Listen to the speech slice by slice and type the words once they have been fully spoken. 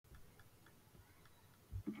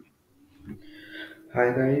Hi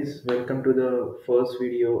guys, welcome to the first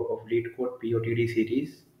video of LeetCode POTD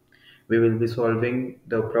series. We will be solving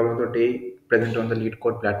the problem of the day present on the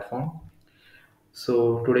LeetCode platform.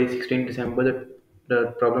 So today is 16 December.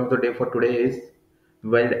 The problem of the day for today is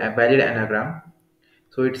valid anagram.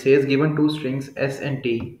 So it says given two strings S and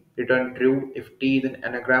T, return true if T is an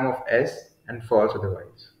anagram of S and false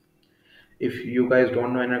otherwise. If you guys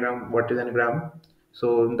don't know anagram, what is anagram?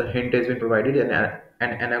 So the hint has been provided. An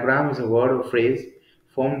anagram is a word or phrase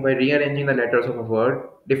formed by rearranging the letters of a word,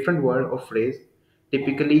 different word or phrase,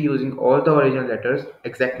 typically using all the original letters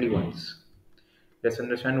exactly once. Let's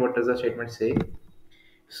understand what does the statement say.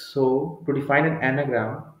 So to define an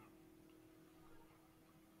anagram,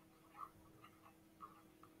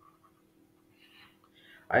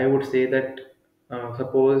 I would say that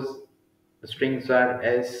suppose the strings are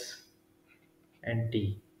S and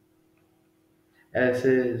T. S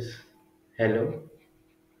is hello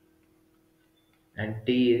and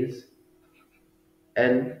T is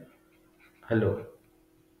L hello.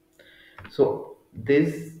 So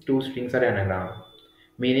these two strings are anagram,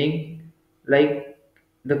 meaning like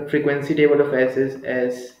the frequency table of S is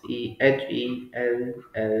S E H E L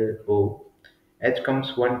L O. H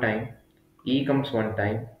comes one time, E comes one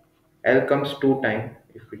time, L comes two time.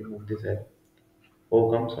 If we remove this L,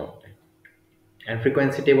 O comes one time. And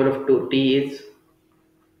frequency table of T is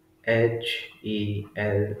H E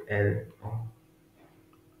L L O.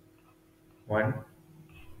 One,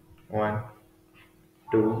 one,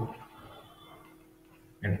 two,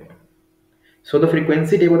 and one. So the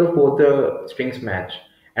frequency table of both the strings match,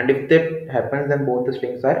 and if that happens, then both the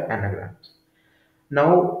strings are anagrams.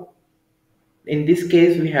 Now, in this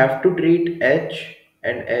case, we have to treat H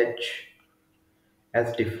and H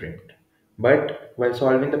as different. But while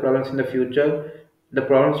solving the problems in the future, the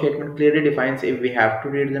problem statement clearly defines if we have to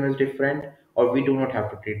treat them as different or we do not have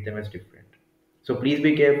to treat them as different. So please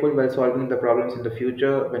be careful while solving the problems in the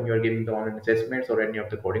future when you are giving the online assessments or any of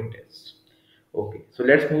the coding tests. Okay, so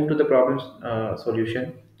let's move to the problem's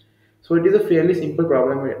solution. So it is a fairly simple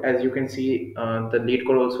problem. As you can see, the lead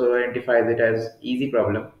code also identifies it as easy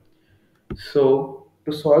problem. So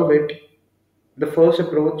to solve it, the first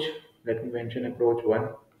approach, let me mention approach one.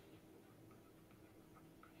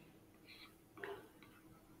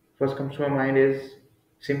 First comes to my mind is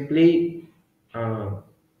simply uh,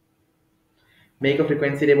 make a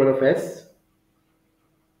frequency table of S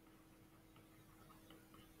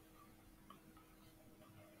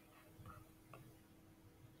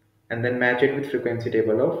and then match it with frequency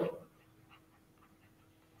table of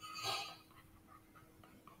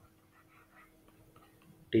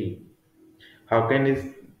T. How can this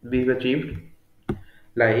be achieved?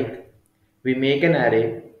 Like we make an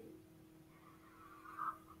array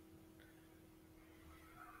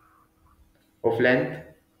of length.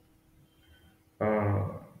 Uh,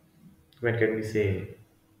 when can we say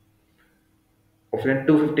of length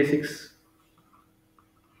 256?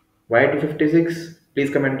 Why 256? Please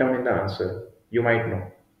comment down in the answer. You might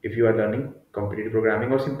know if you are learning competitive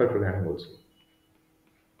programming or simple programming also.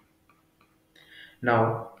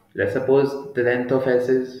 Now let's suppose the length of S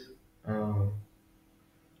is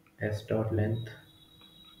S dot length.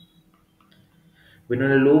 We know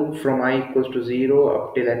the loop from I equals to 0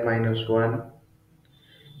 up till n minus 1.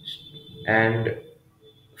 And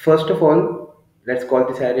first of all, let's call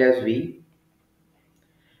this area as V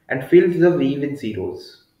and fill the V with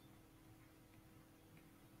zeros.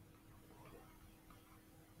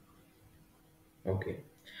 Okay.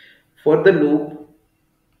 For the loop,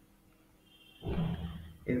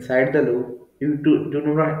 inside the loop, you do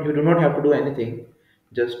not have to do anything.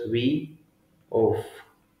 Just V of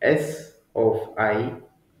S of I,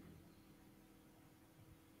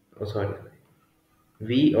 oh sorry,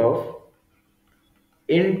 V of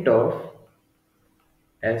int of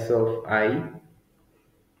S of I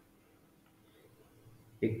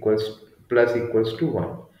equals plus equals to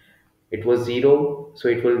 1. It was 0, so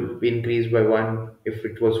it will be increased by 1. If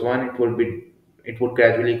it was 1, it would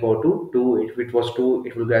gradually go to 2. If it was 2,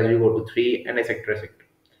 it will gradually go to 3, and etc, etc.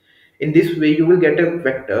 In this way you will get a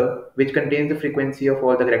vector which contains the frequency of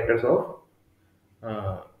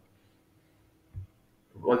uh,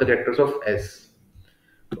 all the characters of S.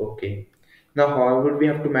 Okay, now how would we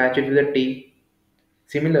have to match it with a T?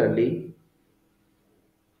 Similarly,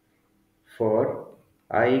 for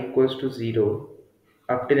I equals to 0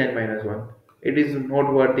 up till n minus 1, it is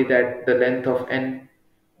noteworthy that the length of n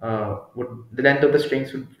the length of the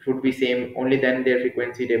strings should be same. Only then their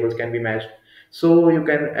frequency tables can be matched. So you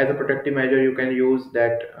can, as a protective measure, you can use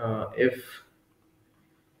that if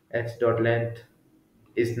s dot length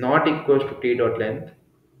is not equals to t dot length,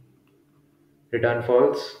 return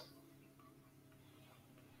false.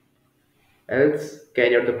 else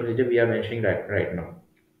carry out the procedure we are mentioning right now.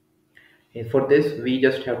 And for this, we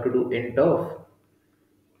just have to do int of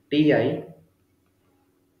ti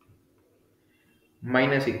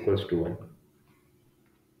minus equals to 1.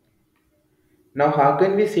 Now, how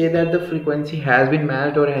can we say that the frequency has been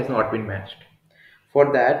matched or has not been matched?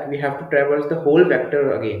 For that, we have to traverse the whole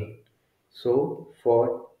vector again. So,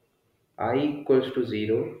 for I equals to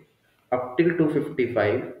 0 up till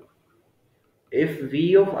 255, if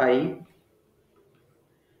v of I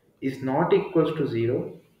is not equals to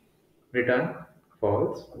 0, return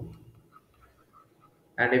false.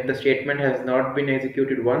 And if the statement has not been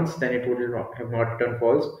executed once, then it would not have not returned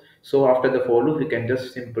false. So after the for loop, we can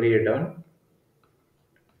just simply return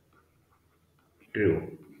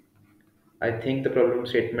true. I think the problem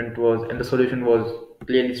statement was and the solution was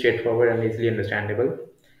clearly straightforward and easily understandable.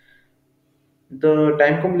 The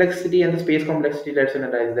time complexity and the space complexity, let's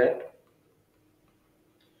analyze that.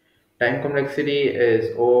 Time complexity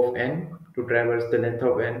is O of n to traverse the length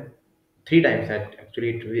of n three times.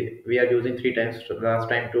 Actually, we are using three times last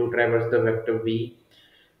time to traverse the vector v.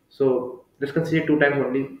 So let's consider two times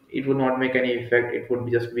only. It would not make any effect. It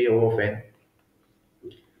would just be O of n.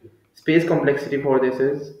 Space complexity for this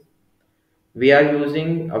is we are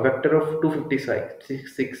using a vector of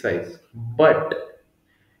 256 size, but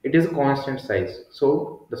it is a constant size.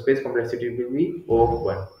 So the space complexity will be O of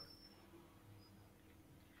 1.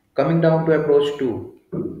 Coming down to approach 2,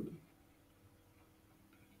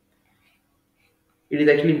 it is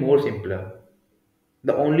actually more simpler.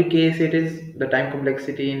 The only case it is the time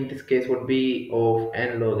complexity in this case would be of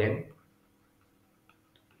n log n.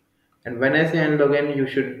 And when I say n log n, you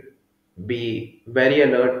should be very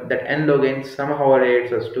alert that n log n somehow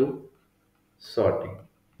relates us to sorting.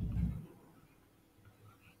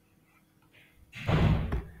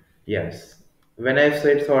 Yes. When I've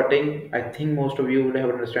said sorting, I think most of you would have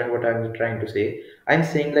understand what I'm trying to say. I'm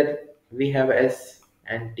saying that we have S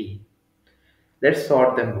and T. Let's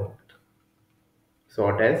sort them both.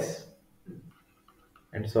 Sort S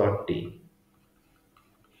and sort T.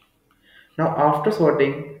 Now after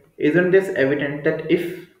sorting, isn't this evident that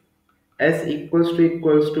if S equals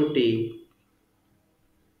to T,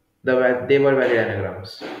 they were valid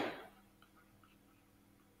anagrams.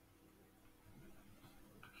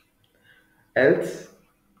 Else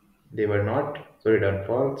they were not, so return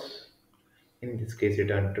false. In this case,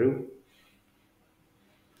 return true.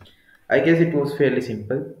 I guess it was fairly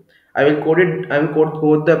simple. I will code it. I will code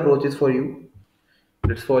both the approaches for you.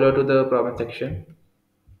 Let's follow to the problem section.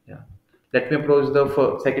 Yeah. Let me approach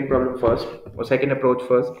the second problem first, or second approach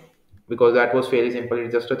first, because that was fairly simple.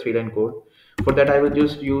 It's just a three-line code. For that, I will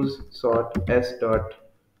just use sort s dot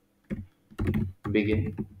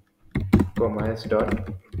begin, comma s dot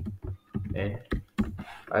end.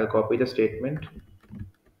 I'll copy the statement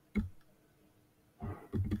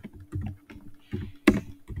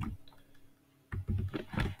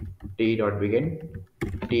t dot begin,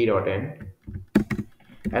 t dot end,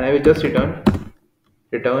 and I will just return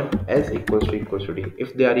s equals to t.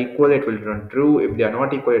 If they are equal, it will return true. If they are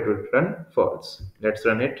not equal, it will return false. Let's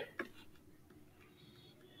run it.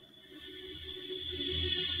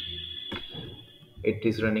 It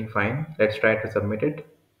is running fine. Let's try to submit it.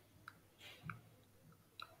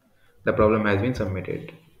 The problem has been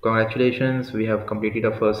submitted. Congratulations, we have completed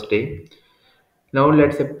our first day. Now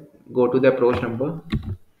let's go to the approach number.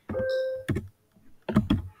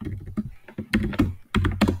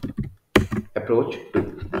 Approach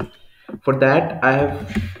 2. For that, I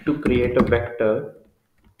have to create a vector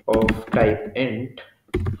of type int,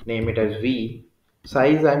 name it as v.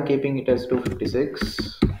 Size, I'm keeping it as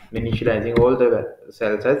 256, initializing all the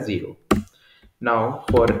cells as 0. Now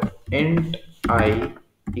for int I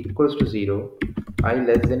equals to 0, I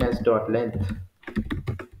less than s dot length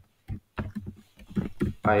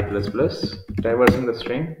I plus plus, traversing the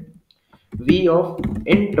string, v of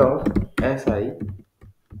int of si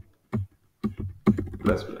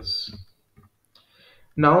plus plus.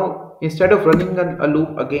 Now instead of running a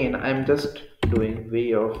loop again, I'm just doing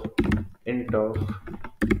v of int of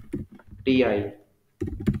ti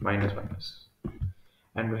minus minus.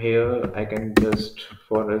 And here I can just,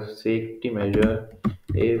 for a safety measure,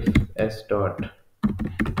 if s dot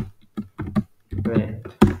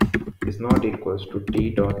length is not equals to t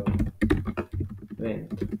dot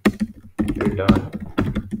length, return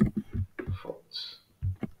false.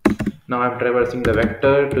 Now I'm traversing the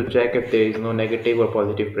vector to check if there is no negative or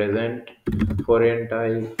positive present. For int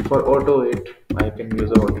I, for auto it, I can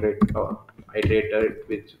use a iterator,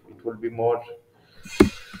 which it would be more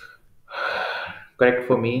correct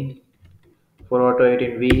for me. For auto it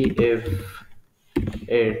in v, if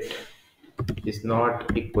it is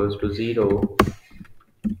not equals to 0,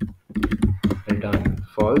 return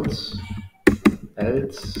false,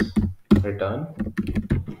 else return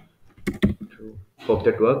true. Hope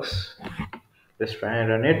that works. Let's try and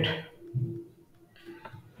run it.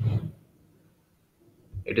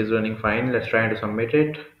 It is running fine. Let's try and submit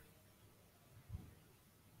it.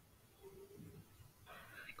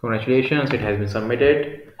 Congratulations, it has been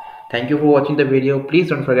submitted. Thank you for watching the video. Please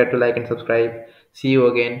don't forget to like and subscribe. See you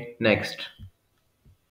again next.